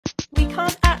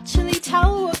can't actually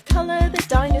tell what colour the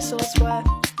dinosaurs were.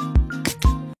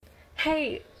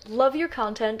 Hey, love your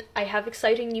content. I have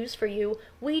exciting news for you.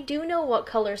 We do know what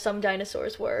color some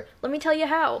dinosaurs were. Let me tell you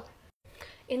how.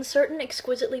 In certain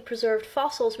exquisitely preserved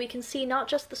fossils, we can see not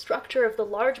just the structure of the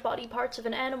large body parts of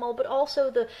an animal, but also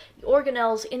the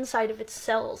organelles inside of its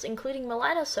cells, including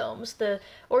melanosomes, the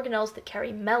organelles that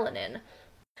carry melanin.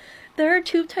 There are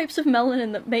two types of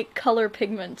melanin that make color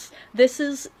pigments. This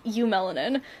is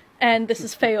eumelanin, and this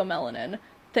is pheomelanin.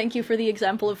 Thank you for the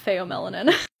example of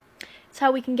pheomelanin. It's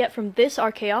how we can get from this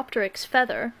Archaeopteryx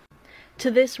feather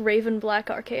to this raven black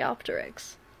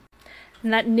Archaeopteryx.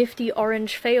 And that nifty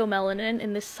orange pheomelanin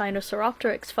in this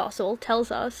Sinosauropteryx fossil tells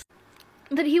us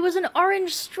that he was an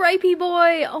orange stripy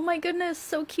boy! Oh my goodness,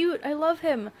 so cute, I love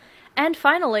him! And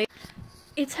finally,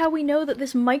 it's how we know that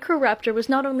this Microraptor was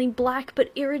not only black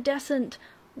but iridescent.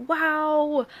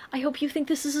 Wow! I hope you think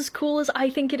this is as cool as I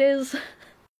think it is.